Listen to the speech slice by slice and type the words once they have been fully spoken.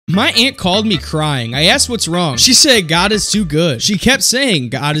My aunt called me crying. I asked what's wrong. She said God is too good. She kept saying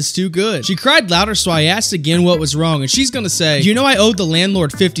God is too good. She cried louder, so I asked again what was wrong, and she's gonna say, you know I owed the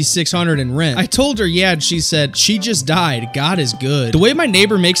landlord $5,600 in rent. I told her yeah, and she said, she just died. God is good. The way my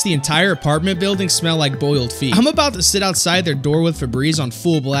neighbor makes the entire apartment building smell like boiled feet. I'm about to sit outside their door with Febreze on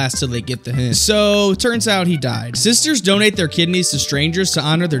full blast till they get the hint. So, turns out he died. Sisters donate their kidneys to strangers to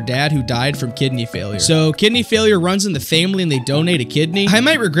honor their dad who died from kidney failure. So, kidney failure runs in the family and they donate a kidney. I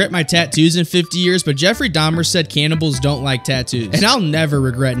might regret my tattoos in 50 years, but Jeffrey Dahmer said cannibals don't like tattoos. And I'll never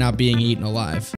regret not being eaten alive.